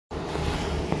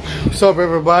What's up,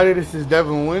 everybody? This is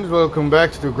Devin Wins. Welcome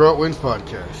back to the Grow Wins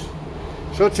podcast.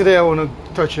 So today I want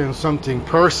to touch on something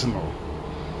personal.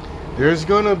 There's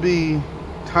gonna be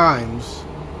times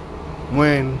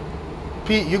when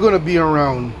you're gonna be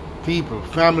around people,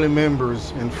 family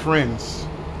members, and friends,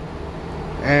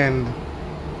 and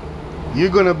you're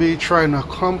gonna be trying to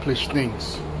accomplish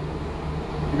things.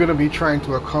 You're gonna be trying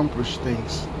to accomplish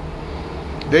things.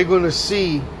 They're gonna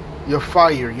see your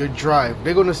fire, your drive.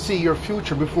 They're going to see your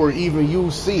future before even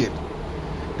you see it.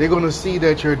 They're going to see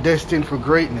that you're destined for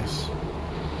greatness.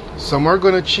 Some are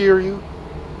going to cheer you,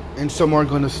 and some are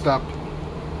going to stop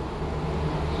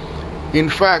you. In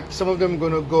fact, some of them are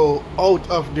going to go out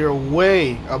of their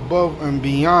way, above and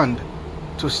beyond,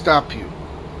 to stop you.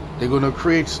 They're going to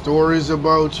create stories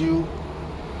about you.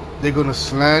 They're going to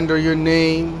slander your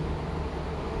name.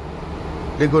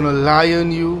 They're going to lie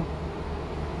on you.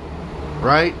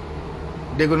 Right?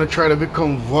 They're going to try to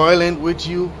become violent with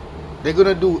you. They're going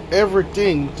to do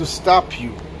everything to stop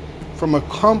you from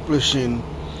accomplishing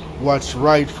what's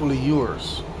rightfully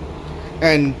yours.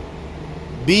 And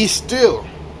be still.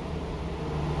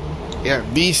 Yeah,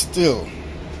 be still.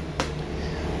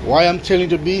 Why I'm telling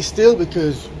you to be still?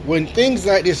 Because when things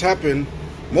like this happen,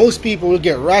 most people will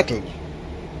get rattled.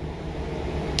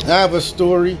 I have a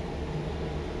story.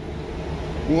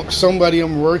 Somebody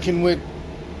I'm working with,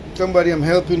 somebody I'm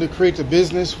helping to create a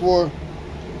business for,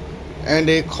 and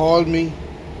they called me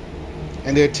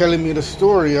and they're telling me the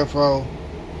story of how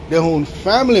their own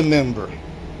family member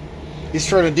is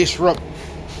trying to disrupt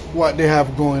what they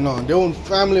have going on. Their own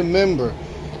family member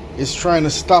is trying to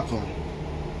stop them,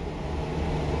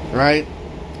 right?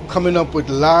 Coming up with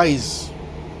lies,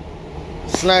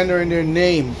 slandering their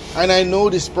name. And I know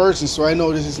this person, so I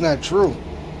know this is not true.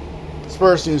 This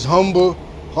person is humble,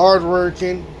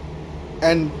 hardworking,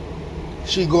 and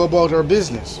she go about her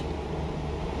business.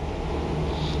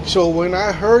 So when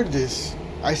I heard this,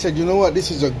 I said, you know what, this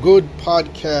is a good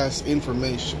podcast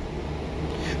information,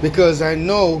 because I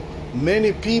know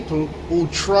many people who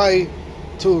try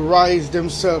to rise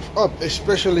themselves up,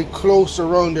 especially close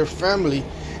around their family.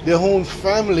 Their own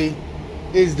family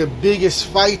is the biggest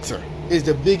fighter, is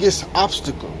the biggest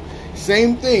obstacle.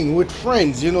 Same thing with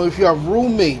friends. You know, if you have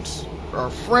roommates or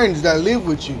friends that live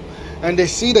with you, and they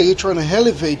see that you're trying to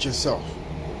elevate yourself,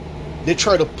 they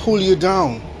try to pull you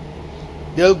down.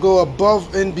 They'll go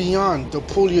above and beyond to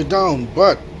pull you down.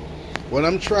 But what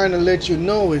I'm trying to let you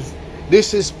know is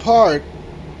this is part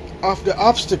of the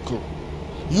obstacle.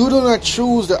 You do not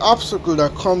choose the obstacle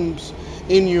that comes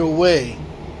in your way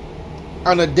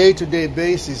on a day-to-day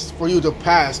basis for you to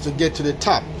pass to get to the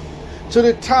top. To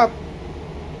the top,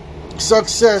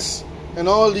 success and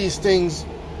all these things,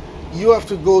 you have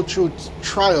to go through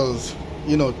trials,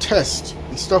 tests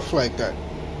and stuff like that.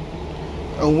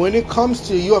 And when it comes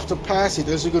to you have to pass it,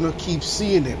 as you're going to keep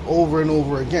seeing it over and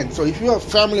over again. So if you have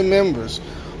family members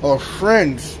or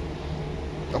friends,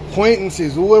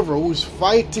 acquaintances, whoever who's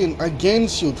fighting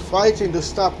against you, fighting to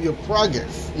stop your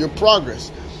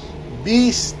progress,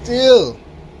 be still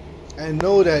and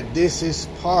know that this is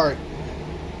part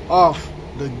of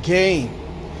the game.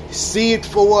 See it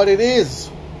for what it is.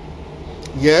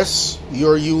 Yes,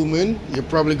 you're human. You're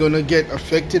probably going to get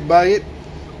affected by it.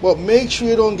 But make sure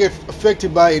you don't get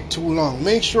affected by it too long.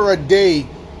 Make sure a day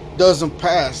doesn't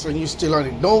pass and you're still on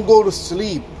it. Don't go to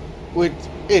sleep with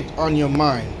it on your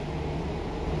mind.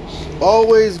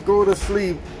 Always go to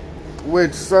sleep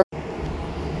with something.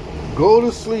 Go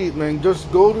to sleep, man.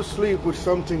 Just go to sleep with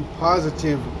something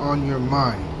positive on your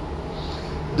mind.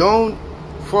 Don't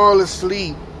fall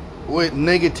asleep with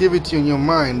negativity in your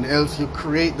mind, else you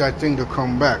create that thing to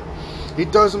come back.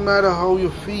 It doesn't matter how you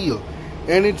feel.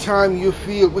 Anytime you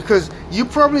feel, because you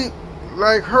probably,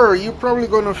 like her, you're probably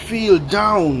going to feel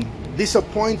down,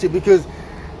 disappointed, because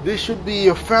this should be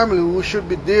your family who should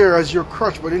be there as your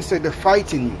crutch, but instead they're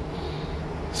fighting you.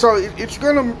 So it's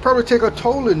going to probably take a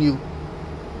toll on you.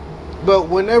 But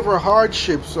whenever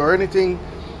hardships or anything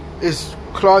is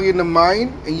clogging the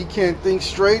mind and you can't think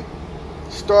straight,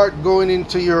 start going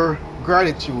into your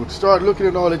gratitude. Start looking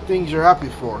at all the things you're happy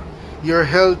for. You're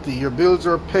healthy, your bills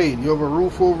are paid, you have a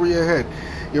roof over your head.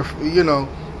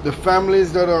 The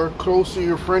families that are close to you,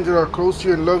 your friends that are close to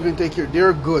you and love you and take care,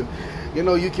 they're good.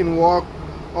 You can walk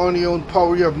on your own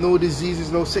power, you have no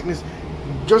diseases, no sickness.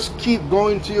 Just keep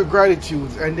going to your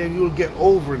gratitudes and then you'll get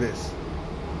over this.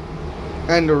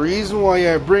 And the reason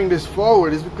why I bring this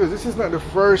forward is because this is not the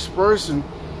first person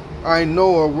I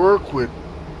know or work with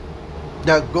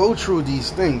that go through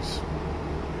these things.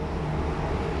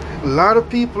 A lot of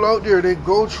people out there, they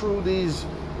go through these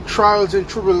trials and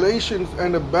tribulations,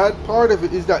 and the bad part of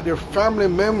it is that their family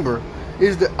member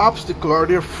is the obstacle, or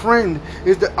their friend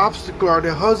is the obstacle, or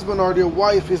their husband or their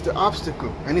wife is the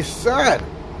obstacle. And it's sad.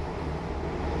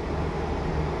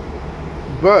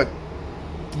 But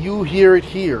you hear it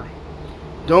here.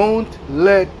 Don't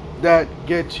let that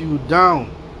get you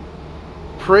down.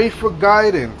 Pray for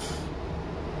guidance.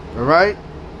 Alright?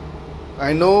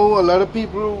 I know a lot of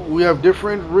people, we have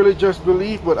different religious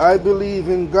belief, but I believe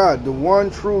in God, the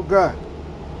one true God.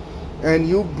 And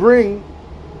you bring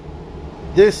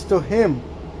this to Him.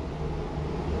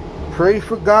 Pray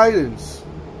for guidance.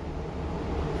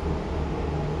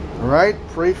 Alright?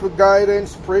 Pray for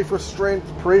guidance, pray for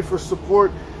strength, pray for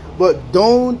support. But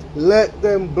don't let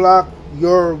them block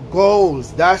your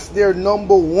goals. That's their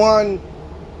number one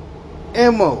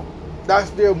MO.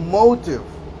 That's their motive.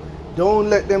 Don't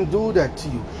let them do that to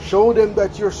you. Show them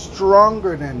that you're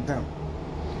stronger than them.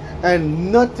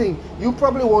 And nothing, you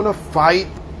probably want to fight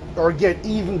or get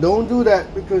even. Don't do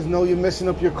that, because now you're messing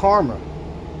up your karma.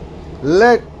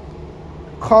 Let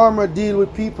karma deal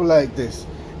with people like this.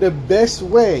 The best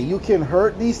way you can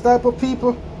hurt these type of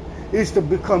people is to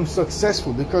become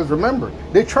successful, because remember,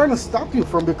 they're trying to stop you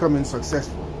from becoming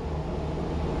successful.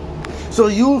 So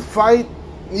you'll fight,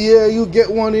 yeah, you get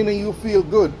one in and you feel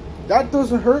good. That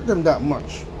doesn't hurt them that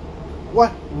much.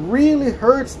 What really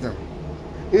hurts them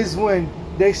is when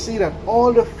they see that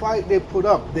all the fight they put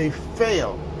up, they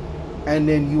fail, and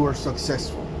then you are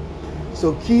successful.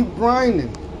 So keep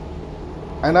grinding.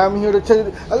 And I'm here to tell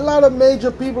you, a lot of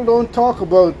major people don't talk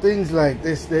about things like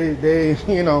this. They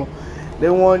you know, they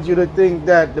want you to think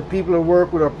that the people who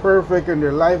work with are perfect and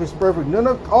their life is perfect. None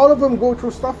of, all of them go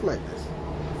through stuff like this.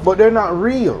 But they're not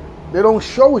real. They don't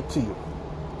show it to you.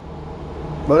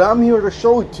 But I'm here to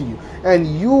show it to you.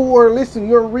 And you are listening,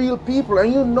 you're real people.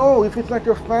 And you know, if it's not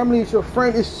your family, it's your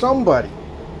friend, it's somebody.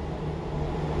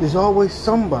 There's always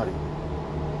somebody.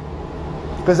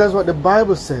 Because that's what the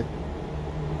Bible said.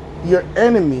 Your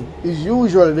enemy is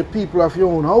usually the people of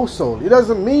your own household. It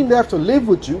doesn't mean they have to live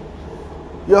with you.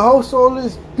 Your household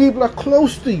is people are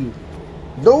close to you.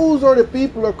 Those are the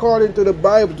people, according to the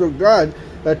Bible, to God,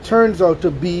 that turns out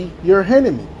to be your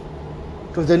enemy.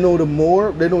 Because they know the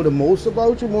most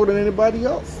about you, more than anybody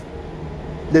else.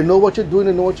 They know what you're doing,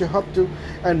 they know what you're up to,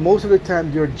 and most of the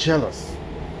time they're jealous.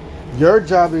 Your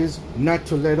job is not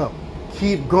to let up.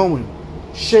 Keep going.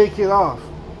 Shake it off.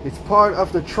 It's part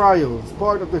of the trial. It's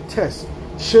part of the test.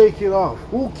 Shake it off.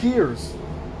 Who cares?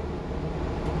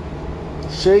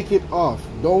 Shake it off.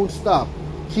 Don't stop.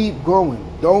 Keep going.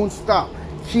 Don't stop.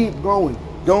 Keep going.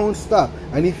 Don't stop.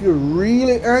 And if you're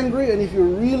really angry and if you're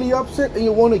really upset and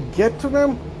you want to get to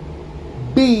them,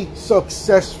 be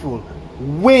successful.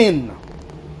 Win.